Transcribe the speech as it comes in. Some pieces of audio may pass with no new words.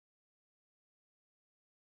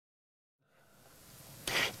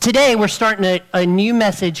Today, we're starting a new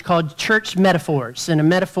message called Church Metaphors. And a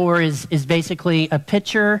metaphor is basically a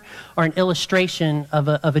picture or an illustration of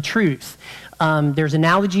a truth. There's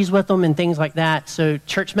analogies with them and things like that. So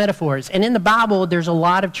church metaphors. And in the Bible, there's a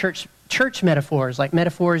lot of church metaphors, like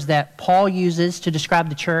metaphors that Paul uses to describe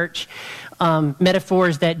the church,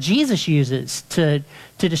 metaphors that Jesus uses to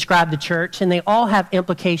describe the church, and they all have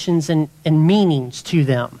implications and meanings to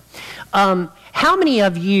them. How many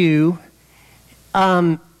of you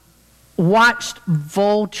watched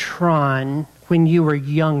Voltron when you were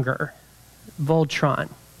younger? Voltron.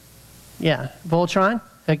 Yeah, Voltron?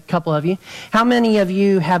 A couple of you. How many of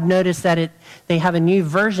you have noticed that they have a new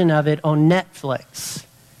version of it on Netflix?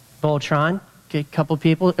 Voltron. Okay, a couple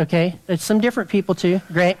people. Okay, there's some different people too.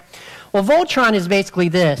 Great. Well, Voltron is basically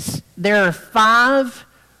this. There are 5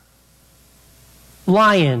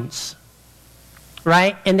 lions,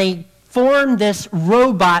 right? And they form this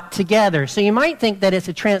robot together. So you might think that it's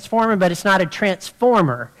a transformer, but it's not a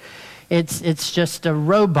transformer. It's just a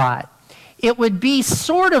robot. It would be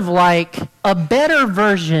sort of like a better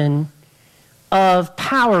version of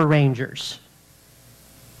Power Rangers,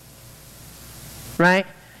 right?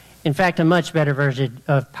 In fact, a much better version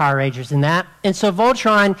of Power Rangers than that. And so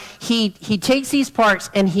Voltron, he takes these parts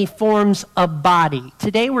and he forms a body.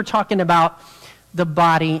 Today we're talking about the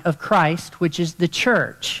body of Christ, which is the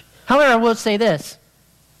church. However, I will say this.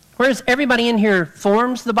 Whereas everybody in here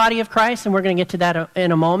forms the body of Christ, and we're going to get to that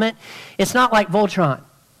in a moment, it's not like Voltron,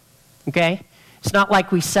 okay? It's not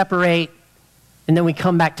like we separate and then we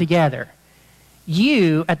come back together.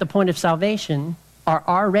 You, at the point of salvation, are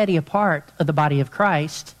already a part of the body of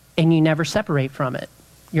Christ, and you never separate from it.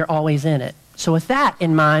 You're always in it. So with that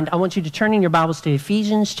in mind, I want you to turn in your Bibles to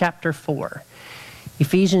Ephesians chapter 4.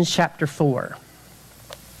 Ephesians chapter 4.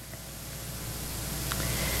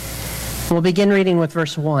 We'll begin reading with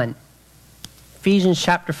verse 1. Ephesians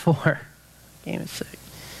chapter 4. Game is sick.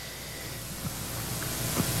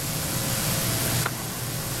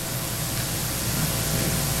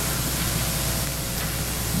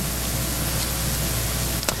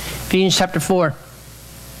 Ephesians chapter 4.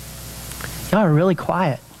 Y'all are really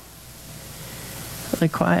quiet. Really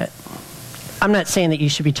quiet. I'm not saying that you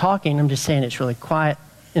should be talking. I'm just saying it's really quiet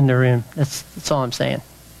in the room. That's all I'm saying.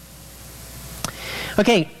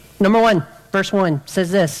 Okay. Number 1, verse 1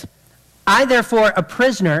 says this. I, therefore, a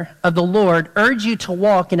prisoner of the Lord, urge you to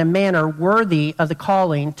walk in a manner worthy of the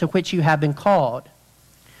calling to which you have been called,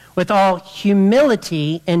 with all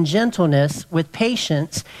humility and gentleness, with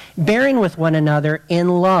patience, bearing with one another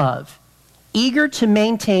in love, eager to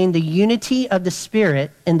maintain the unity of the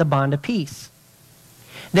Spirit in the bond of peace.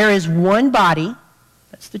 There is one body,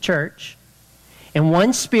 that's the church, and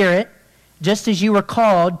one Spirit, just as you were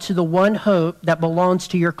called to the one hope that belongs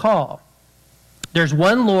to your call. There's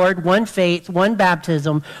one Lord, one faith, one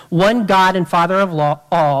baptism, one God and Father of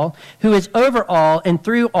all, who is over all and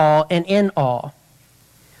through all and in all.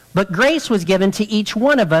 But grace was given to each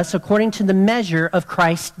one of us according to the measure of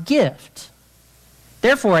Christ's gift.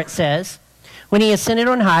 Therefore it says, when he ascended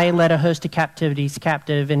on high, he led a host of captivities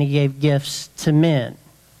captive, and he gave gifts to men.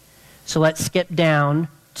 So let's skip down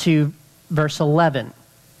to verse 11.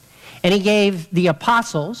 And he gave the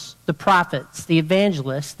apostles, the prophets, the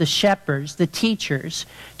evangelists, the shepherds, the teachers,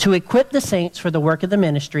 to equip the saints for the work of the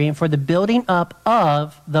ministry and for the building up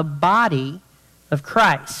of the body of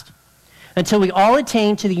Christ, until we all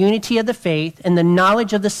attain to the unity of the faith and the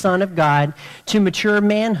knowledge of the Son of God, to mature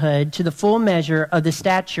manhood, to the full measure of the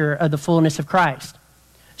stature of the fullness of Christ,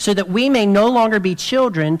 so that we may no longer be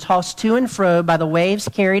children tossed to and fro by the waves,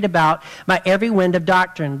 carried about by every wind of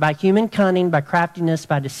doctrine, by human cunning, by craftiness,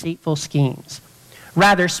 by deceitful schemes.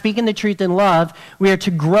 Rather, speaking the truth in love, we are to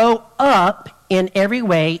grow up in every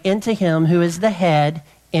way into him who is the head,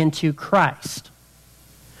 into Christ,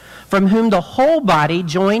 from whom the whole body,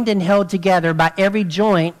 joined and held together by every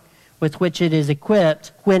joint with which it is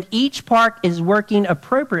equipped, when each part is working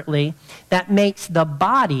appropriately, that makes the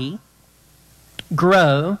body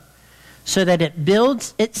grow so that it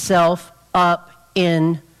builds itself up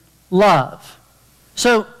in love.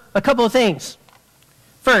 So, a couple of things.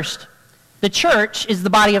 First, the church is the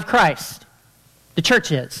body of Christ. The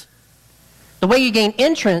church is. The way you gain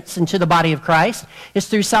entrance into the body of Christ is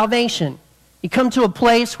through salvation. You come to a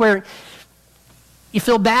place where you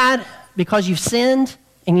feel bad because you've sinned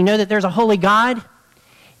and you know that there's a holy God,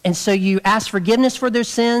 and so you ask forgiveness for those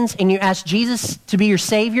sins and you ask Jesus to be your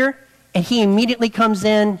Savior, and he immediately comes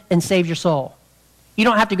in and saves your soul. You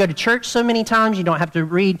don't have to go to church so many times. You don't have to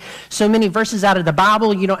read so many verses out of the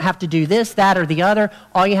Bible. You don't have to do this, that, or the other.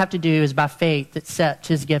 All you have to do is by faith accept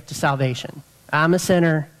his gift of salvation. I'm a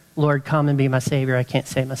sinner. Lord, come and be my Savior. I can't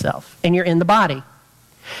save myself. And you're in the body.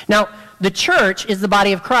 Now, the church is the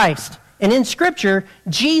body of Christ. And in Scripture,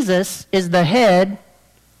 Jesus is the head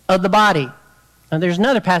of the body. Now, there's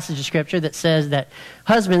another passage of Scripture that says that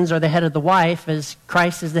husbands are the head of the wife as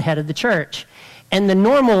Christ is the head of the church. And the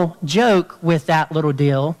normal joke with that little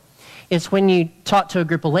deal is when you talk to a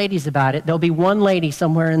group of ladies about it, there'll be one lady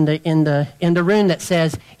somewhere in the room that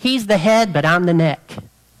says, he's the head, but I'm the neck.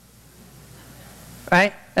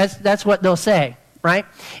 Right? That's what they'll say, right?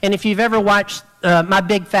 And if you've ever watched My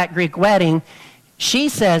Big Fat Greek Wedding, she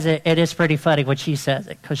says it is pretty funny when she says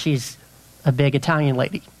it, because she's a big Italian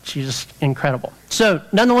lady. She's just incredible. So,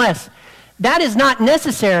 nonetheless, that is not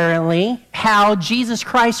necessarily how Jesus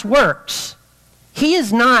Christ works. He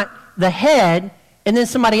is not the head, and then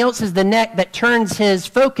somebody else is the neck that turns his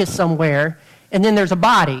focus somewhere, and then there's a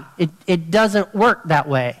body. It doesn't work that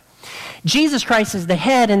way. Jesus Christ is the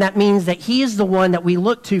head, and that means that he is the one that we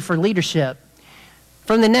look to for leadership.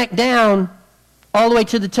 From the neck down, all the way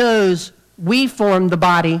to the toes, we form the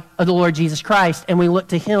body of the Lord Jesus Christ, and we look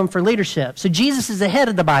to him for leadership. So Jesus is the head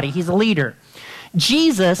of the body. He's a leader.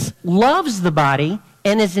 Jesus loves the body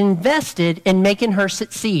and is invested in making her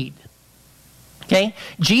succeed. Okay?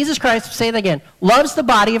 Jesus Christ, say that again, loves the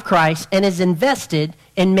body of Christ and is invested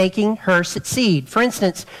in making her succeed. For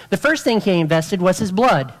instance, the first thing he invested was his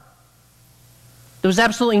blood. There was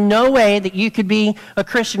absolutely no way that you could be a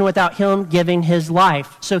Christian without him giving his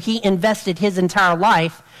life. So he invested his entire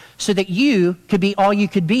life so that you could be all you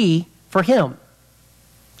could be for him.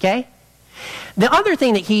 Okay? The other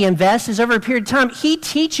thing that he invests is over a period of time, he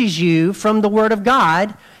teaches you from the Word of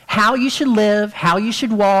God how you should live, how you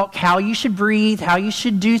should walk, how you should breathe, how you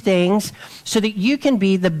should do things so that you can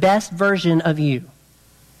be the best version of you.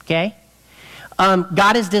 Okay?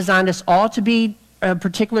 God has designed us all to be a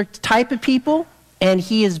particular type of people, and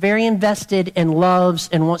he is very invested and loves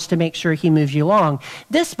and wants to make sure he moves you along.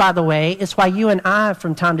 This, by the way, is why you and I,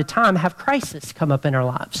 from time to time, have crises come up in our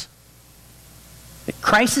lives.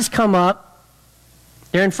 Crises come up,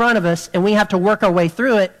 they're in front of us, and we have to work our way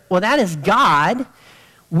through it. Well, that is God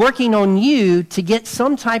working on you to get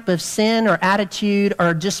some type of sin or attitude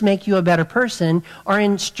or just make you a better person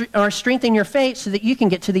or strengthen your faith so that you can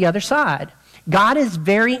get to the other side. God is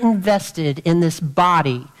very invested in this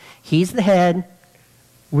body. He's the head.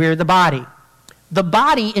 We're the body. The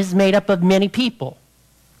body is made up of many people.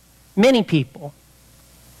 Many people.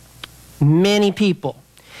 Many people.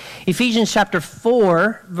 Ephesians chapter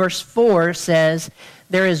 4, verse 4 says,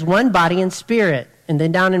 there is one body and spirit. And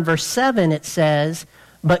then down in verse 7 it says,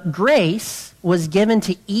 but grace was given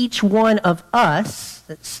to each one of us,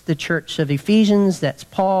 that's the church of Ephesians, that's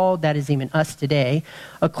Paul, that is even us today,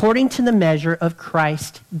 according to the measure of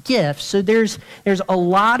Christ's gift. So there's a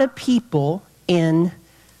lot of people in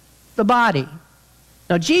the body.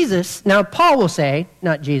 Now Paul will say,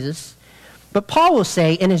 not Jesus, but Paul will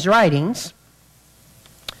say in his writings,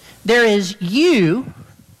 there is you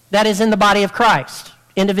that is in the body of Christ,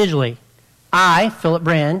 individually. I, Phillip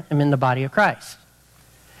Brande, am in the body of Christ.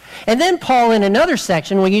 And then Paul, in another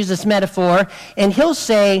section, will use this metaphor, and he'll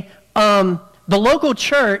say the local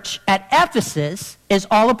church at Ephesus is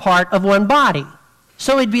all a part of one body.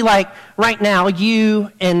 So it'd be like, right now,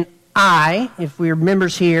 you and I, if we're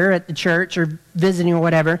members here at the church or visiting or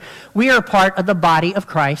whatever, we are a part of the body of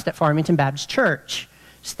Christ at Farmington Baptist Church.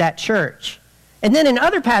 It's that church. And then in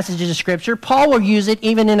other passages of Scripture, Paul will use it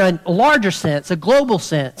even in a larger sense, a global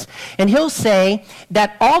sense. And he'll say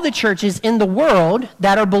that all the churches in the world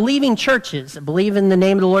that are believing churches, that believe in the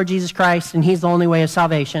name of the Lord Jesus Christ and he's the only way of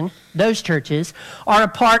salvation, those churches are a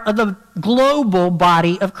part of the global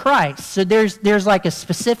body of Christ. So there's like a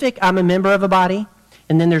specific, I'm a member of a body,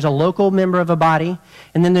 and then there's a local member of a body,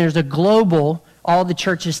 and then there's a global, all the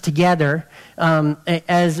churches together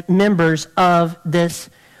as members of this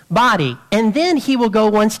body. And then he will go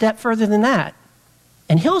one step further than that.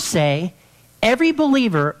 And he'll say, every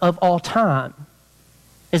believer of all time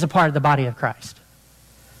is a part of the body of Christ.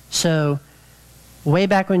 So, way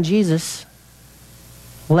back when Jesus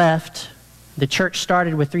left, the church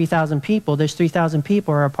started with 3,000 people. Those 3,000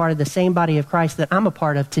 people are a part of the same body of Christ that I'm a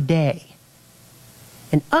part of today.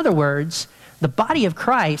 In other words, the body of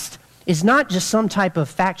Christ is not just some type of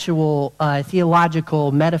factual,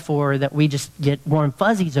 theological metaphor that we just get warm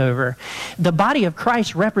fuzzies over. The body of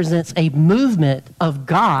Christ represents a movement of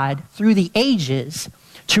God through the ages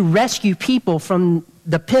to rescue people from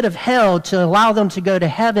the pit of hell to allow them to go to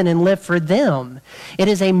heaven and live for them. It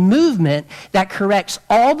is a movement that corrects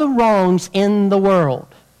all the wrongs in the world.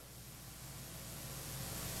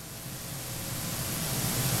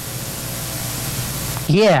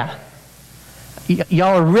 Yeah.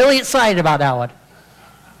 Y'all are really excited about that one.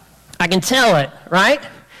 I can tell it, right?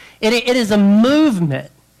 It is a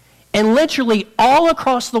movement And literally all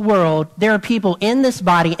across the world, there are people in this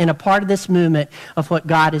body and a part of this movement of what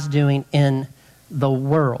God is doing in the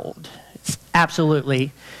world. It's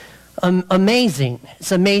absolutely amazing.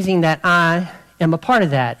 It's amazing that I am a part of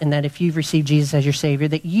that, and that if you've received Jesus as your Savior,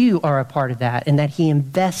 that you are a part of that, and that he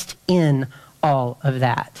invests in all of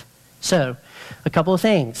that. So, a couple of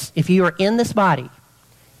things. If you are in this body,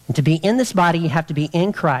 and to be in this body, you have to be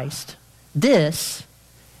in Christ. This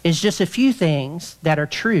is just a few things that are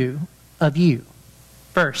true of you.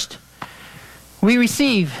 First, we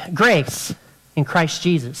receive grace in Christ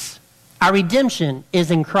Jesus. Our redemption is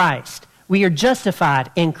in Christ. We are justified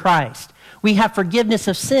in Christ. We have forgiveness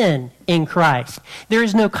of sin in Christ. There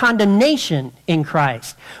is no condemnation in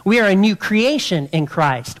Christ. We are a new creation in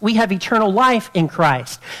Christ. We have eternal life in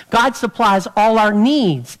Christ. God supplies all our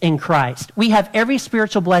needs in Christ. We have every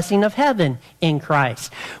spiritual blessing of heaven in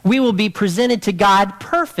Christ. We will be presented to God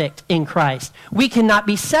perfect in Christ. We cannot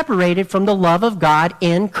be separated from the love of God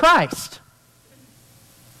in Christ.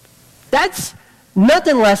 That's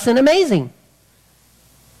nothing less than amazing.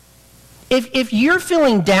 If you're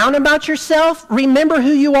feeling down about yourself, remember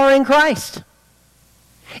who you are in Christ.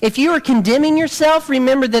 If you are condemning yourself,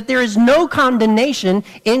 remember that there is no condemnation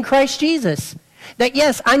in Christ Jesus. That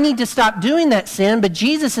yes, I need to stop doing that sin, but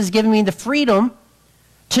Jesus has given me the freedom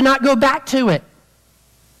to not go back to it.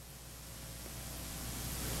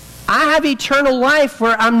 I have eternal life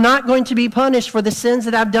where I'm not going to be punished for the sins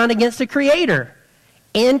that I've done against the Creator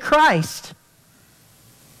in Christ.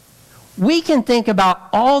 We can think about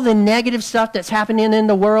all the negative stuff that's happening in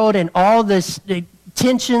the world and all the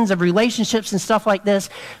tensions of relationships and stuff like this,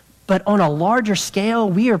 but on a larger scale,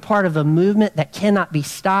 we are part of a movement that cannot be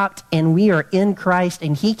stopped, and we are in Christ,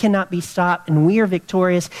 and he cannot be stopped, and we are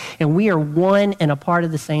victorious, and we are one and a part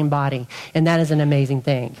of the same body, and that is an amazing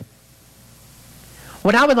thing.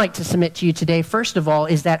 What I would like to submit to you today, first of all,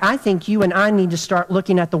 is that I think you and I need to start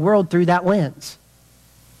looking at the world through that lens.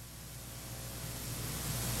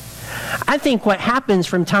 I think what happens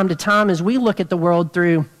from time to time is we look at the world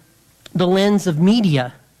through the lens of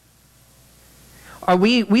media. Or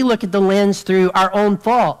we look at the lens through our own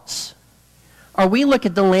thoughts. Or we look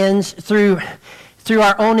at the lens through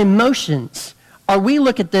our own emotions. Or we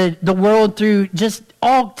look at the world through just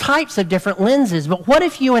all types of different lenses. But what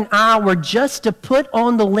if you and I were just to put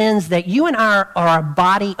on the lens that you and I are a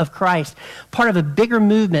body of Christ, part of a bigger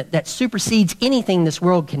movement that supersedes anything this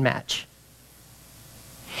world can match?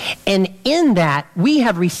 And in that, we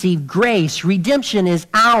have received grace. Redemption is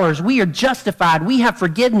ours. We are justified. We have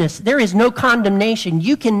forgiveness. There is no condemnation.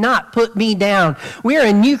 You cannot put me down. We are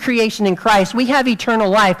a new creation in Christ. We have eternal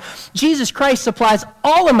life. Jesus Christ supplies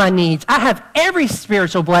all of my needs. I have every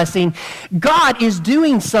spiritual blessing. God is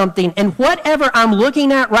doing something. And whatever I'm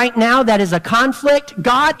looking at right now that is a conflict,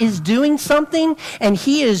 God is doing something, and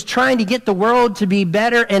he is trying to get the world to be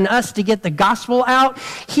better and us to get the gospel out.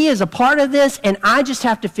 He is a part of this, and I just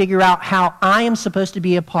have to figure out how I am supposed to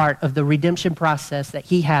be a part of the redemption process that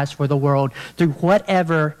he has for the world through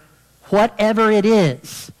whatever it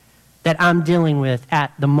is that I'm dealing with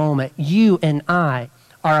at the moment. You and I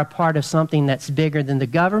are a part of something that's bigger than the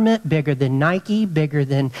government, bigger than Nike, bigger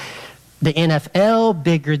than the NFL,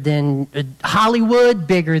 bigger than Hollywood,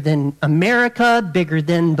 bigger than America, bigger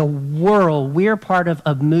than the world. We're part of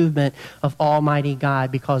a movement of Almighty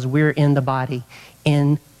God because we're in the body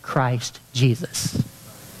in Christ Jesus.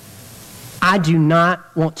 I do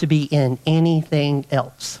not want to be in anything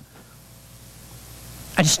else.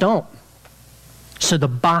 I just don't. So the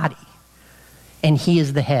body, and he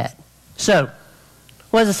is the head. So,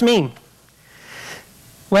 what does this mean?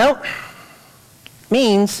 Well, it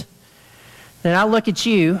means that I look at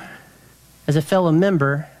you as a fellow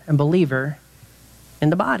member and believer in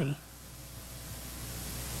the body.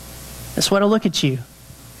 That's what I look at you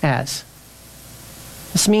as.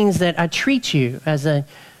 This means that I treat you as a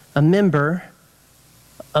member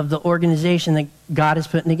of the organization that God is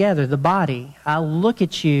putting together, the body. I look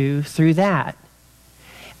at you through that.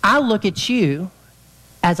 I look at you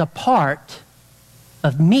as a part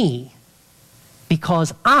of me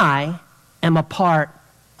because I am a part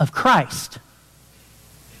of Christ.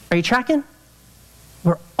 Are you tracking?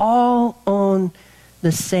 We're all on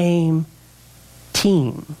the same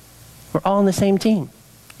team. We're all on the same team.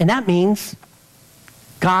 And that means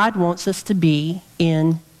God wants us to be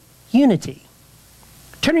in unity.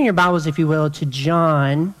 Turn in your Bibles, if you will, to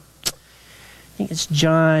John. I think it's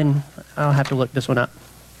John. I'll have to look this one up.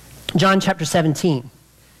 John chapter 17.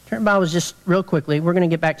 Turn your Bibles just real quickly. We're going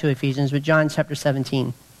to get back to Ephesians, but John chapter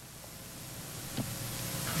 17.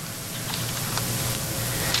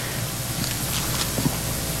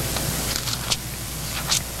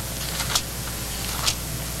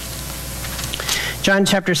 John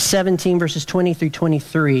chapter 17, verses 20 through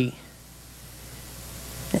 23.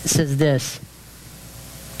 It says this.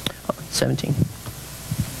 17.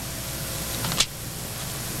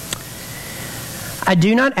 I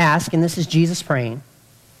do not ask, and this is Jesus praying,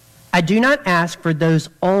 I do not ask for those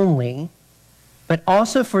only, but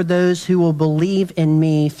also for those who will believe in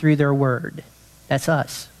me through their word. That's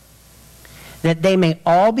us. That they may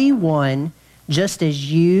all be one, just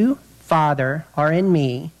as you, Father, are in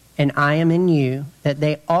me, and I am in you, that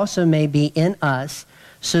they also may be in us,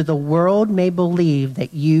 so the world may believe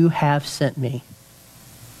that you have sent me.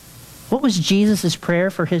 What was Jesus'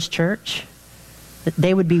 prayer for his church? That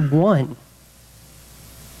they would be one.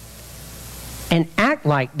 And act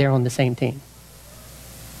like they're on the same team.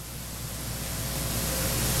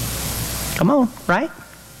 Come on, right?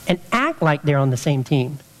 And act like they're on the same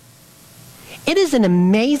team. It is an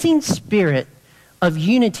amazing spirit of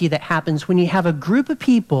unity that happens when you have a group of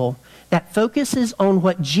people that focuses on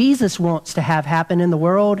what Jesus wants to have happen in the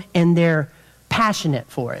world, and they're passionate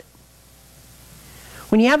for it.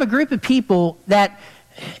 When you have a group of people that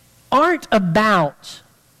aren't about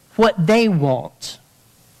what they want,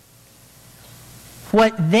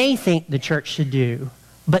 what they think the church should do,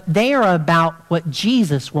 but they are about what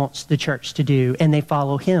Jesus wants the church to do, and they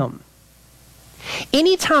follow him.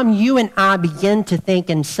 Anytime you and I begin to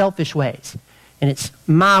think in selfish ways, and it's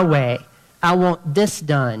my way, I want this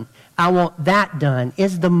done, I want that done,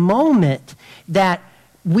 is the moment that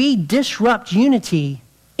we disrupt unity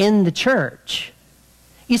in the church.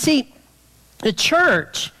 You see, the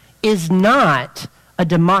church is not a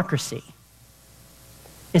democracy.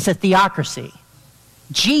 It's a theocracy.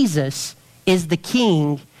 Jesus is the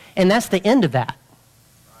king, and that's the end of that.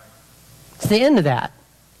 It's the end of that.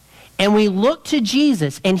 And we look to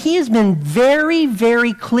Jesus, and he has been very,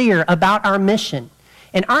 very clear about our mission.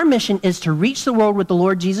 And our mission is to reach the world with the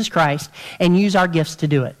Lord Jesus Christ and use our gifts to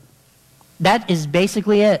do it. That is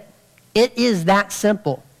basically it. It is that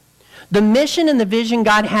simple. The mission and the vision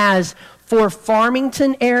God has for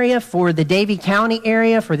Farmington area, for the Davie County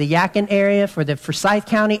area, for the Yadkin area, for the Forsyth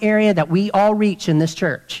County area that we all reach in this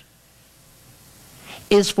church,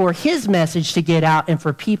 is for his message to get out and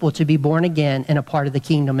for people to be born again and a part of the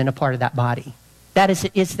kingdom and a part of that body.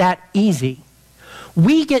 It's that easy.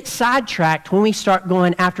 We get sidetracked when we start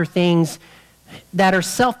going after things that are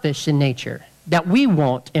selfish in nature, that we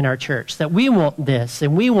want in our church, that we want this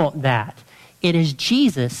and we want that. It is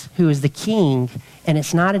Jesus who is the king, and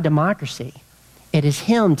it's not a democracy. It is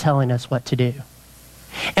him telling us what to do.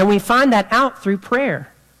 And we find that out through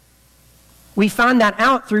prayer. We find that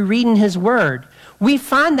out through reading his word. We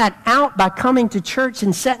find that out by coming to church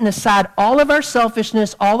and setting aside all of our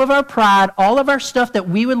selfishness, all of our pride, all of our stuff that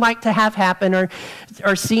we would like to have happen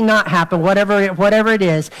or see not happen, whatever it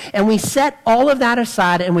is. And we set all of that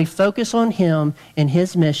aside and we focus on him and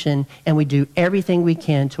his mission, and we do everything we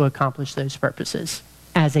can to accomplish those purposes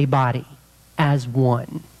as a body, as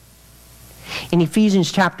one. In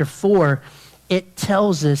Ephesians chapter 4, it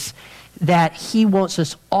tells us that he wants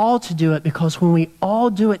us all to do it, because when we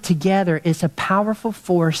all do it together, it's a powerful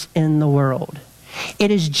force in the world.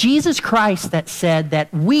 It is Jesus Christ that said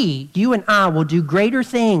that we, you and I, will do greater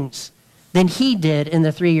things than he did in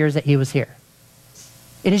the 3 years that he was here.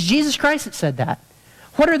 It is Jesus Christ that said that.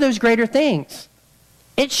 What are those greater things?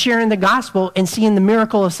 It's sharing the gospel and seeing the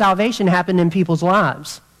miracle of salvation happen in people's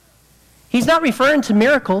lives. He's not referring to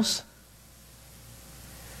miracles.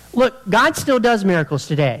 Look, God still does miracles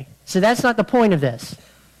today. So that's not the point of this.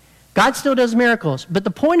 God still does miracles. But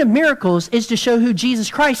the point of miracles is to show who Jesus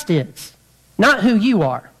Christ is, not who you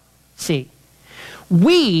are. See,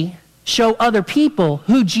 we show other people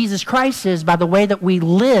who Jesus Christ is by the way that we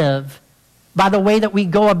live, by the way that we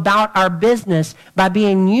go about our business, by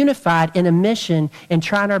being unified in a mission and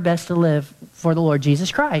trying our best to live for the Lord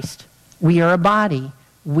Jesus Christ. We are a body.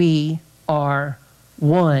 We are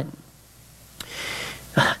one.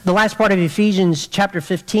 The last part of Ephesians chapter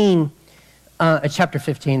 15,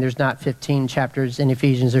 there's not 15 chapters in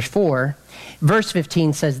Ephesians, there's 4. Verse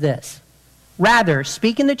 15 says this: rather,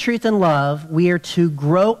 speaking the truth in love, we are to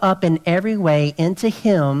grow up in every way into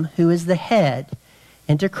him who is the head,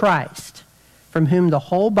 into Christ, from whom the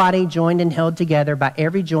whole body, joined and held together by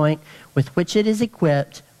every joint with which it is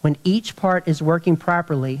equipped, when each part is working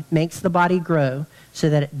properly, makes the body grow so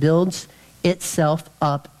that it builds itself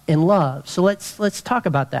up in love. So let's talk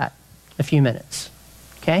about that a few minutes.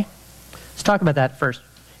 Okay? Let's talk about that first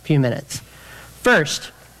few minutes.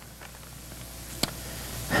 First,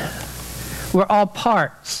 we're all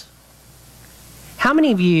parts. How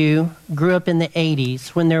many of you grew up in the 80s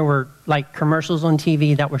when there were like commercials on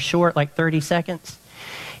TV that were short, like 30 seconds?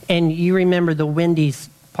 And you remember the Wendy's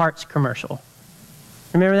parts commercial?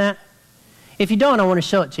 Remember that? If you don't, I want to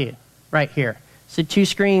show it to you right here. So two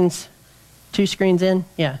screens in?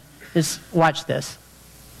 Yeah. Just watch this.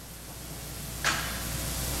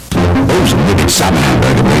 Those wicked salmon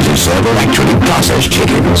hamburger places serve actually processed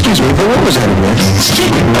chicken. Excuse me, but what was that again? It's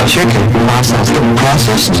chicken. Chicken?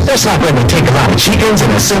 Processed? That's not when they take a lot of chickens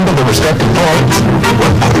and assemble the respective parts. What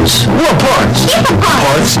parts? What parts?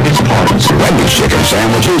 Parts is parts. Wendy's chicken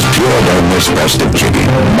sandwiches, pure boneless breast of chicken.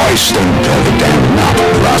 Moist and velvet and not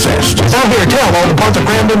processed. Now here, tell all the parts are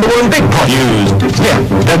crammed into one big part. Used. Yeah,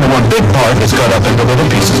 then the one big part is cut up into little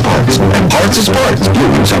pieces parts. And parts is parts. You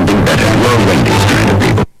want something better. We're Wendy's kind of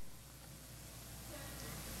people.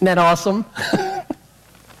 Isn't that awesome?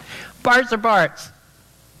 Parts are parts.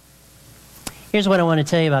 Here's what I want to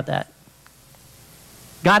tell you about that.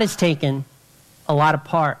 God has taken a lot of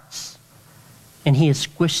parts and he has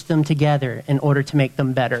squished them together in order to make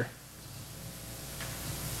them better.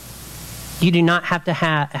 You do not have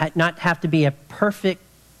to be a perfect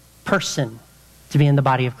person to be in the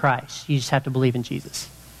body of Christ. You just have to believe in Jesus.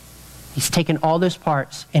 He's taken all those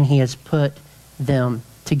parts and he has put them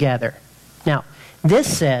together. Now,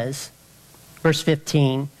 this says, verse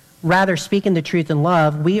 15, rather speaking the truth in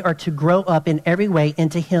love, we are to grow up in every way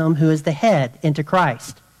into him who is the head, into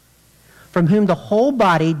Christ, from whom the whole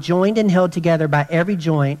body, joined and held together by every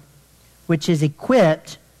joint, which is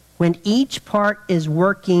equipped when each part is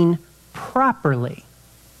working properly.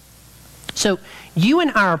 So you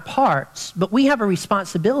and I are parts, but we have a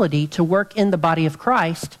responsibility to work in the body of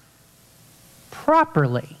Christ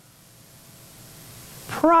properly.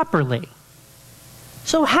 Properly.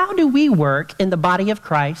 So how do we work in the body of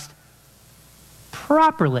Christ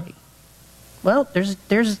properly? Well, there's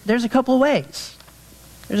a couple of ways.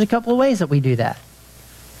 There's a couple of ways that we do that.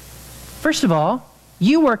 First of all,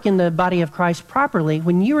 you work in the body of Christ properly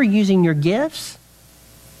when you are using your gifts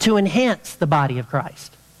to enhance the body of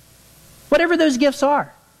Christ. Whatever those gifts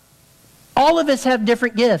are. All of us have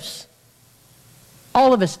different gifts.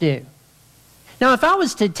 All of us do. Now, if I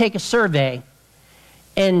was to take a survey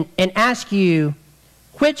and ask you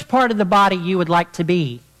which part of the body you would like to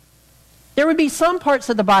be, there would be some parts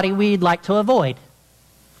of the body we'd like to avoid.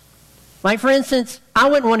 Like, for instance, I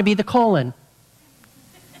wouldn't want to be the colon.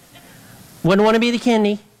 Wouldn't want to be the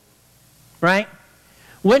kidney, right?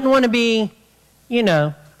 Wouldn't want to be,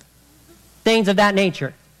 things of that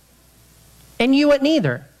nature. And you wouldn't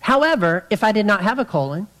either. However, if I did not have a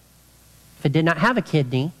colon, if I did not have a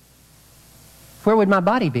kidney, where would my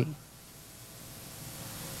body be?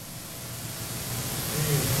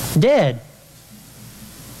 Dead.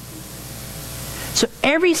 So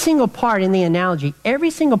every single part in the analogy, every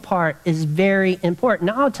single part is very important.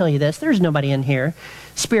 Now, I'll tell you this. There's nobody in here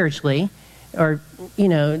spiritually or,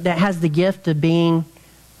 that has the gift of being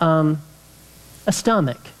a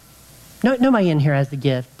stomach. Nobody in here has the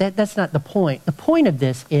gift. That's not the point. The point of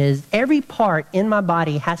this is every part in my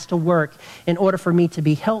body has to work in order for me to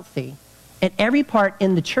be healthy. And every part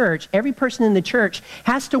in the church, every person in the church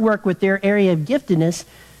has to work with their area of giftedness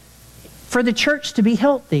for the church to be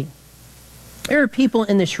healthy. There are people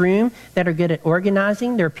in this room that are good at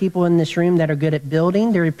organizing. There are people in this room that are good at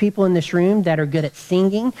building. There are people in this room that are good at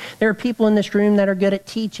singing. There are people in this room that are good at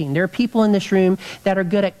teaching. There are people in this room that are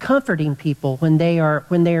good at comforting people when they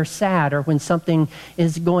are sad or when something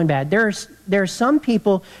is going bad. There are some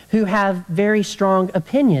people who have very strong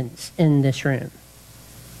opinions in this room.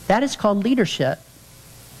 That is called leadership.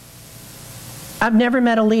 I've never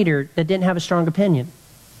met a leader that didn't have a strong opinion.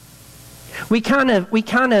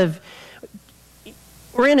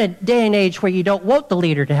 We're in a day and age where you don't want the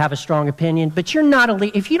leader to have a strong opinion, but you're not a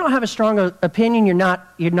leader. If you don't have a strong opinion, you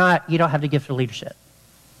don't have the gift of leadership.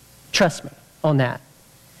 Trust me on that.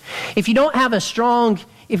 If you don't have a strong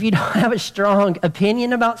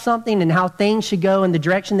opinion about something and how things should go and the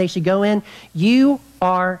direction they should go in, you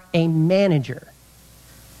are a manager.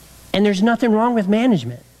 And there's nothing wrong with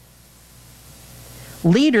management.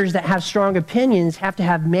 Leaders that have strong opinions have to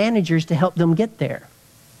have managers to help them get there.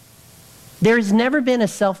 There has never been a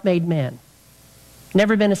self-made man.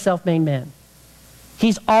 Never been a self-made man.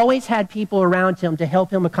 He's always had people around him to help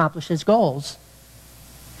him accomplish his goals.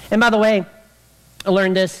 And by the way, I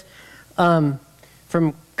learned this from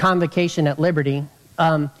Convocation at Liberty.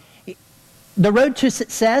 The road to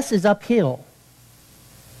success is uphill.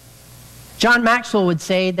 John Maxwell would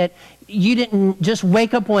say that you didn't just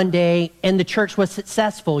wake up one day and the church was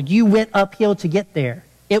successful. You went uphill to get there.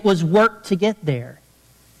 It was work to get there.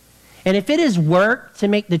 And if it is work to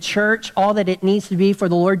make the church all that it needs to be for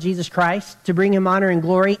the Lord Jesus Christ, to bring him honor and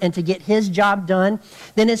glory and to get his job done,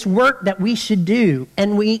 then it's work that we should do.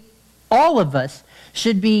 And all of us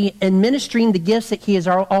should be administering the gifts that he has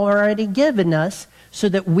already given us so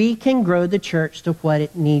that we can grow the church to what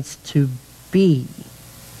it needs to be.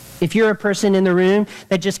 If you're a person in the room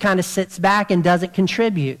that just kind of sits back and doesn't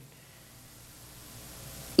contribute,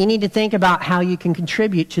 you need to think about how you can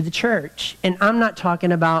contribute to the church. And I'm not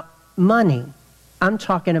talking about money. I'm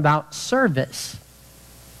talking about service.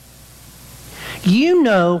 You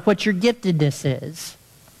know what your giftedness is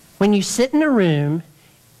when you sit in a room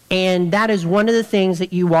and that is one of the things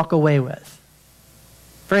that you walk away with.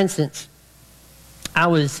 For instance, I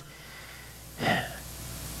was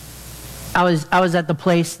at the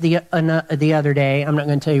place the other day. I'm not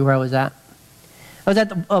going to tell you where I was at. I was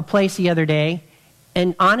at a place the other day,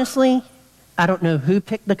 and honestly, I don't know who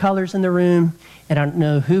picked the colors in the room, and I don't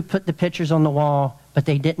know who put the pictures on the wall, but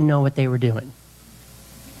they didn't know what they were doing.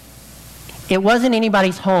 It wasn't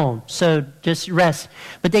anybody's home, so just rest.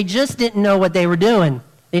 But they just didn't know what they were doing.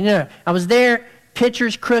 They didn't know. I was there,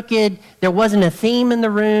 pictures crooked. There wasn't a theme in the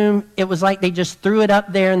room. It was like they just threw it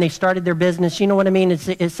up there and they started their business. You know what I mean?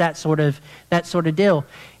 It's that sort of deal.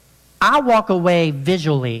 I walk away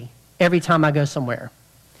visually every time I go somewhere.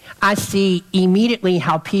 I see immediately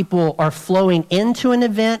how people are flowing into an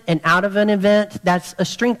event and out of an event. That's a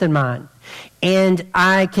strength of mine. And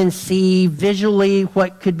I can see visually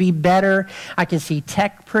what could be better. I can see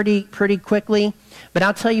tech pretty quickly. But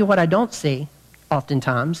I'll tell you what I don't see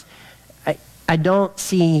oftentimes. I don't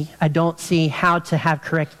see how to have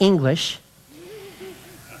correct English.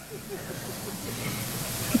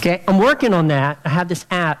 Okay, I'm working on that. I have this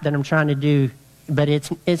app that I'm trying to do, but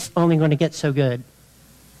it's only going to get so good.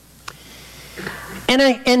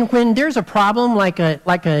 And when there's a problem like a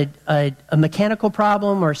mechanical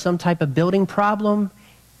problem or some type of building problem,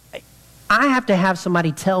 I have to have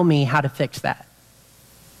somebody tell me how to fix that.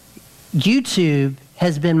 YouTube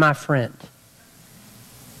has been my friend.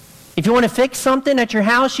 If you want to fix something at your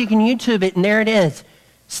house, you can YouTube it, and there it is,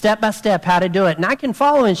 step by step, how to do it. And I can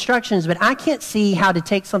follow instructions, but I can't see how to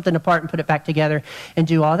take something apart and put it back together and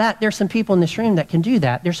do all that. There's some people in this room that can do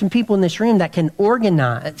that. There's some people in this room that can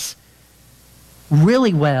organize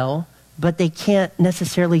really well, but they can't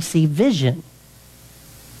necessarily see vision.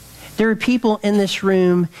 There are people in this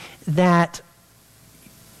room that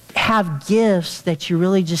have gifts that you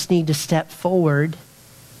really just need to step forward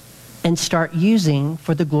and start using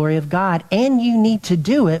for the glory of God, and you need to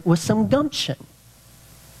do it with some gumption.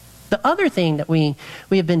 The other thing that we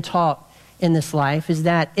have been taught in this life is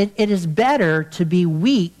that it is better to be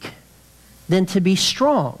weak than to be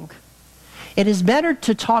strong. It is better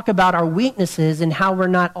to talk about our weaknesses and how we're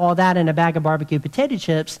not all that in a bag of barbecue potato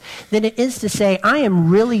chips than it is to say, I am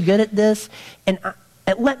really good at this, and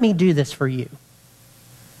let me do this for you.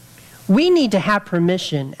 We need to have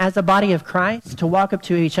permission as a body of Christ to walk up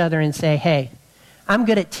to each other and say, hey, I'm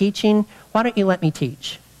good at teaching. Why don't you let me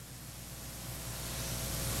teach?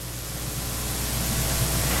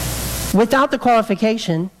 Without the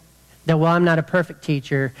qualification that, well, I'm not a perfect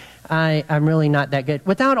teacher. I'm really not that good.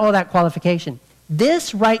 Without all that qualification,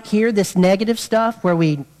 this right here, this negative stuff where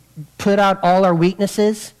we put out all our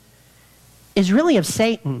weaknesses is really of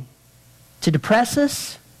Satan to depress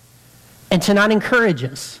us and to not encourage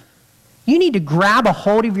us. You need to grab a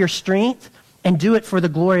hold of your strength and do it for the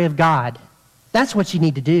glory of God. That's what you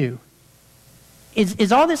need to do.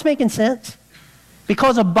 Is all this making sense?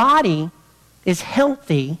 Because a body is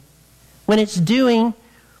healthy when it's doing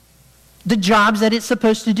the jobs that it's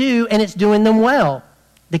supposed to do and it's doing them well.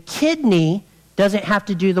 The kidney doesn't have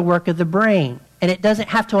to do the work of the brain, and it doesn't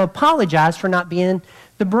have to apologize for not being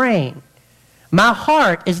the brain. My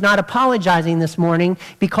heart is not apologizing this morning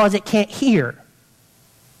because it can't hear.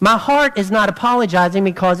 My heart is not apologizing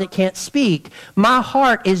because it can't speak. My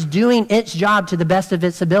heart is doing its job to the best of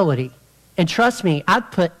its ability. And trust me, I've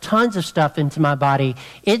put tons of stuff into my body.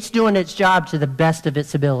 It's doing its job to the best of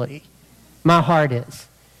its ability. My heart is.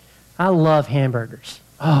 I love hamburgers.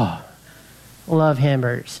 Oh, love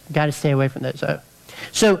hamburgers. Got to stay away from those, though.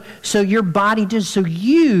 So your body does. So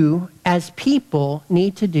you, as people,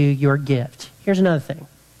 need to do your gift. Here's another thing.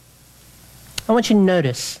 I want you to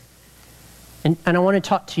notice. And I want to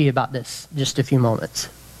talk to you about this just a few moments.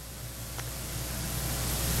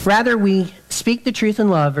 Rather, we speak the truth in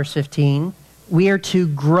love, verse 15. We are to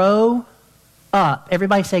grow up.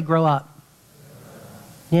 Everybody say grow up.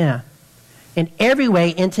 Yeah. In every way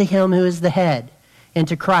into him who is the head,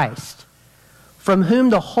 into Christ, from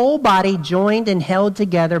whom the whole body joined and held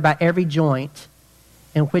together by every joint,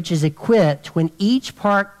 and which is equipped when each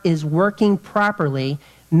part is working properly,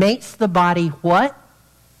 makes the body what?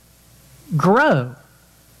 Grow.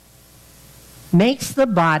 Makes the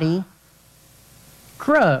body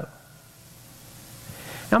grow.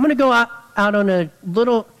 Now I'm going to go out on a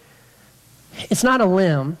little, it's not a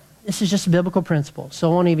limb, This is just a biblical principle,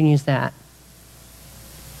 so I won't even use that.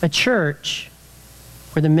 A church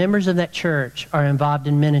where the members of that church are involved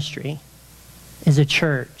in ministry is a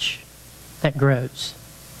church that grows.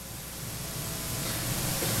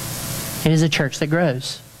 It is a church that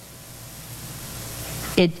grows.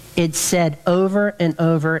 It's said over and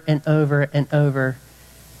over and over and over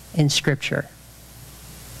in Scripture.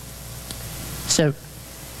 So,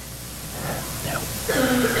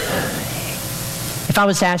 if I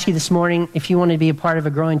was to ask you this morning if you want to be a part of a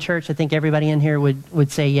growing church, I think everybody in here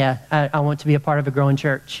would say, yeah, I want to be a part of a growing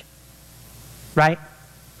church. Right?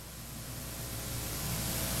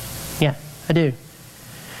 Yeah, I do.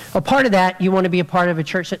 A part of that, you want to be a part of a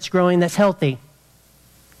church that's growing, that's healthy.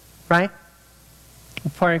 Right? A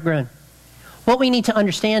part of growing. What we need to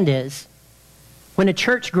understand is, when a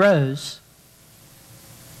church grows,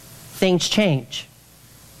 things change.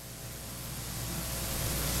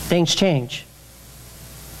 Things change.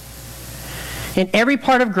 In every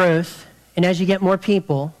part of growth, and as you get more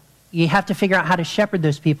people, you have to figure out how to shepherd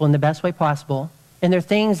those people in the best way possible. And there are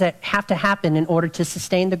things that have to happen in order to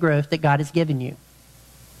sustain the growth that God has given you.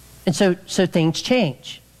 And so things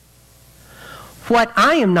change. What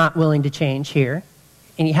I am not willing to change here,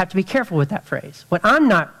 and you have to be careful with that phrase, what I'm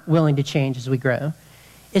not willing to change as we grow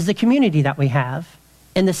is the community that we have,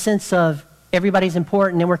 in the sense of everybody's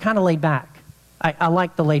important and we're kind of laid back. I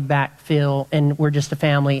like the laid back feel, and we're just a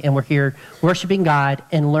family and we're here worshiping God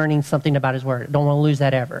and learning something about His Word. Don't want to lose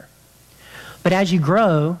that ever. But as you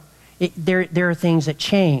grow, there are things that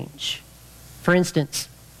change. For instance,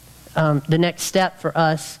 the next step for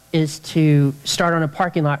us is to start on a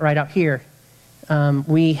parking lot right out here.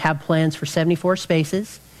 We have plans for 74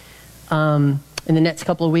 spaces. In the next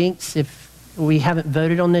couple of weeks, if we haven't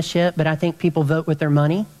voted on this yet, but I think people vote with their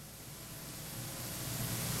money.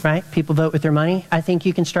 Right? People vote with their money. I think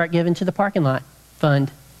you can start giving to the parking lot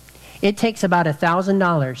fund. It takes about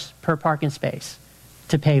 $1,000 per parking space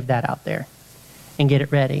to pave that out there and get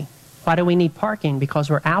it ready. Why do we need parking? Because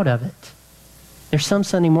we're out of it. There's some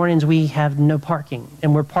Sunday mornings we have no parking,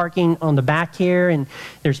 and we're parking on the back here, and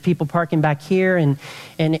there's people parking back here, and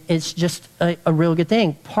it's just a real good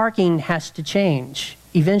thing. Parking has to change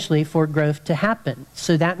eventually for growth to happen.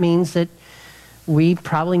 So that means that we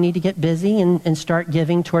probably need to get busy and start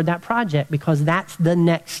giving toward that project, because that's the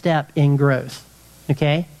next step in growth.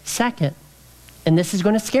 Okay? Second, and this is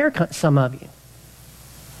going to scare some of you,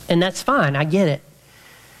 and that's fine, I get it.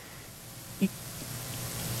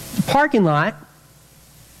 The parking lot,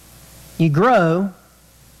 you grow,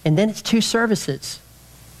 and then it's 2 services.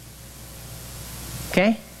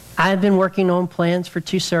 Okay? I've been working on plans for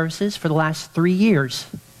 2 services for the last 3 years,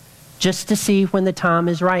 just to see when the time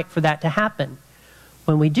is right for that to happen.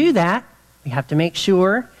 When we do that, we have to make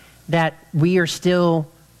sure that we are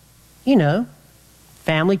still,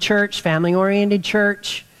 family church, family-oriented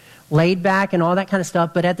church, laid back and all that kind of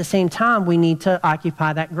stuff, but at the same time, we need to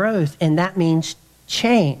occupy that growth, and that means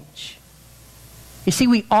change. You see,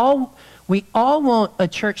 we all want a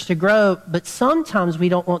church to grow, but sometimes we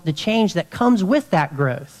don't want the change that comes with that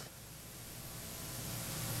growth.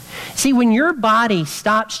 See, when your body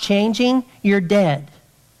stops changing, you're dead.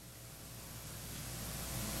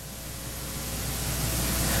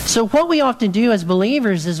 So what we often do as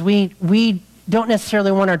believers is we don't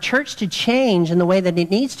necessarily want our church to change in the way that it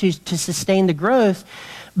needs to sustain the growth,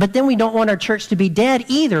 but then we don't want our church to be dead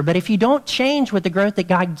either. But if you don't change with the growth that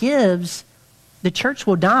God gives, the church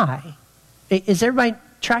will die. Is everybody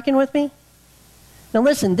tracking with me? Now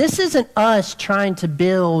listen, this isn't us trying to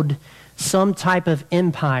build some type of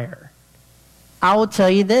empire. I will tell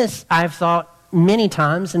you this, I've thought many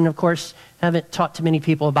times, and of course, haven't talked to many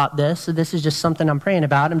people about this, so this is just something I'm praying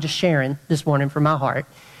about. I'm just sharing this morning from my heart.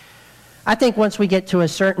 I think once we get to a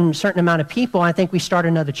certain amount of people, I think we start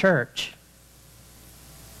another church.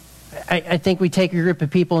 I think we take a group of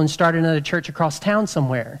people and start another church across town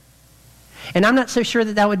somewhere. And I'm not so sure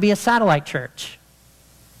that would be a satellite church.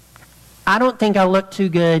 I don't think I look too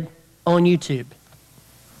good on YouTube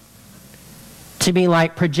to be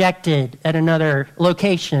like projected at another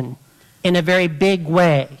location in a very big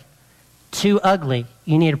way. Too ugly.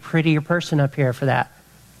 You need a prettier person up here for that.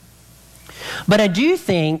 But I do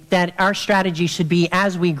think that our strategy should be,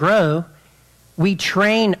 as we grow, we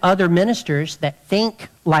train other ministers that think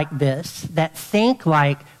like this, that think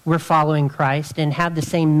like we're following Christ and have the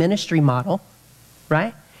same ministry model,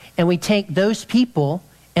 right? And we take those people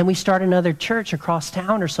and we start another church across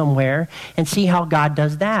town or somewhere and see how God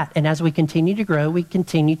does that. And as we continue to grow, we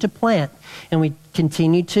continue to plant and we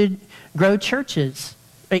continue to grow churches.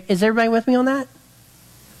 Is everybody with me on that?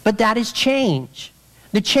 But that is change.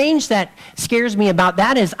 The change that scares me about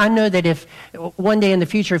that is I know that if one day in the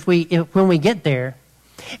future, when we get there,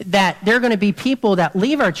 that there are going to be people that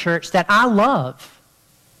leave our church that I love.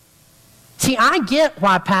 See, I get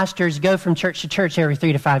why pastors go from church to church every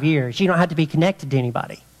 3 to 5 years. You don't have to be connected to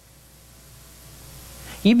anybody.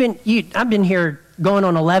 I've been here going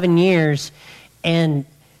on 11 years, and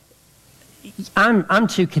I'm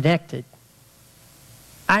too connected.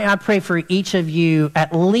 I pray for each of you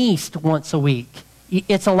at least once a week.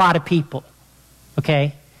 It's a lot of people,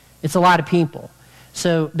 okay? It's a lot of people.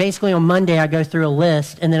 So basically on Monday, I go through a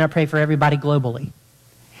list, and then I pray for everybody globally.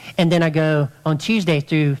 And then I go on Tuesday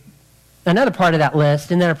through another part of that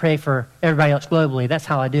list, and then I pray for everybody else globally. That's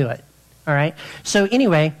how I do it, all right? So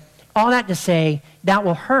anyway, all that to say, that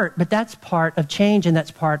will hurt, but that's part of change, and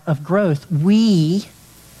that's part of growth. We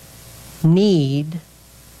need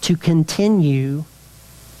to continue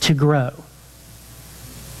to grow.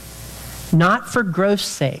 Not for growth's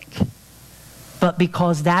sake, but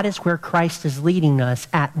because that is where Christ is leading us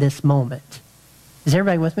at this moment. Is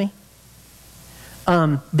everybody with me?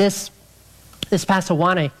 This past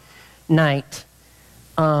Awana night,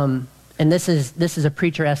 and this is a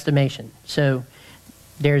preacher estimation. So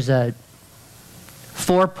there's a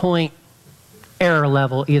 4-point error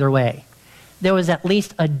level either way. There was at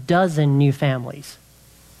least a dozen new families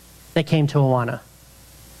that came to Awana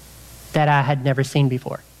that I had never seen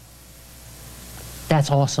before. That's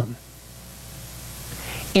awesome.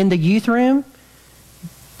 In the youth room,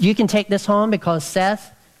 you can take this home because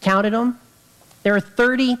Seth counted them. There are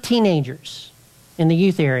 30 teenagers in the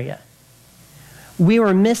youth area. We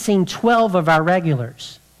were missing 12 of our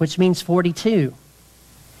regulars, which means 42.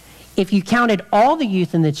 If you counted all the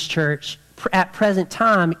youth in this church at present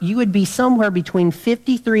time, you would be somewhere between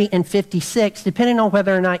 53 and 56, depending on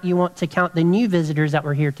whether or not you want to count the new visitors that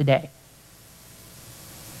were here today.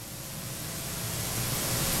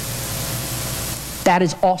 That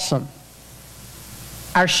is awesome.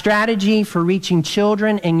 Our strategy for reaching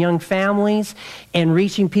children and young families and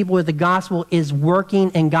reaching people with the gospel is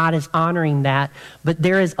working, and God is honoring that. But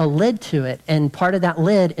there is a lid to it, and part of that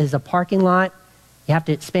lid is a parking lot. You have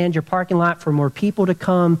to expand your parking lot for more people to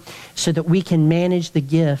come so that we can manage the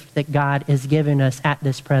gift that God has given us at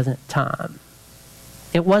this present time.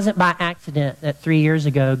 It wasn't by accident that 3 years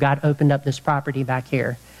ago God opened up this property back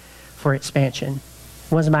here for expansion.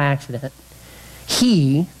 It wasn't by accident.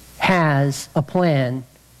 He has a plan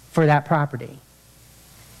for that property.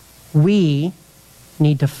 We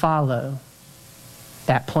need to follow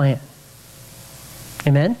that plan.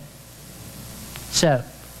 Amen? So,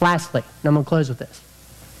 lastly, and I'm going to close with this.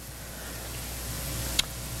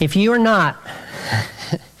 If you are not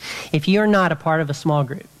a part of a small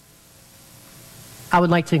group, I would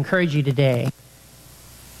like to encourage you today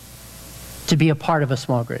to be a part of a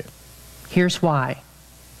small group. Here's why.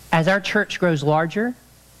 As our church grows larger,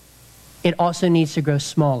 it also needs to grow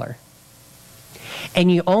smaller.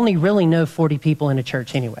 And you only really know 40 people in a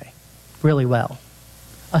church anyway, really well.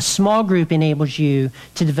 A small group enables you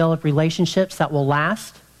to develop relationships that will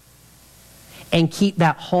last and keep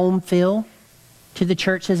that home feel to the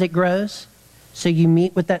church as it grows. So you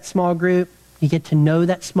meet with that small group, you get to know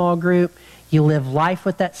that small group, you live life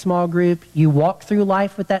with that small group, you walk through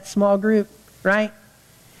life with that small group, right?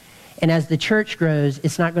 And as the church grows,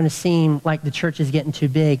 it's not going to seem like the church is getting too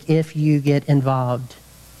big if you get involved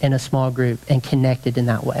in a small group and connected in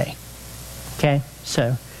that way. Okay? So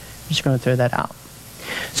I'm just going to throw that out.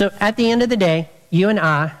 So at the end of the day, you and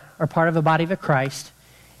I are part of a body of Christ,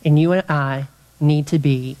 and you and I need to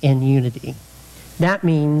be in unity. That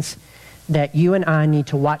means that you and I need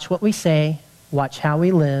to watch what we say, watch how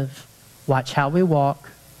we live, watch how we walk,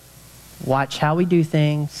 watch how we do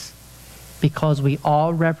things, because we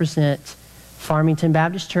all represent Farmington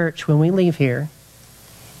Baptist Church when we leave here,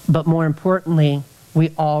 but more importantly, we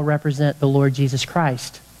all represent the Lord Jesus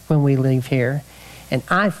Christ when we leave here. And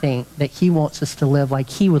I think that he wants us to live like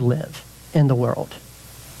he would live in the world.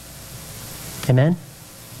 Amen?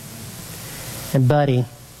 And buddy,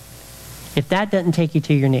 if that doesn't take you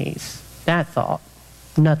to your knees, that thought,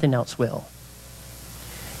 nothing else will.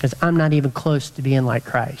 Because I'm not even close to being like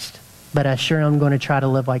Christ. But I sure am going to try to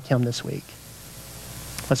live like him this week.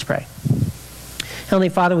 Let's pray. Heavenly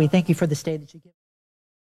Father, we thank you for this day that you give.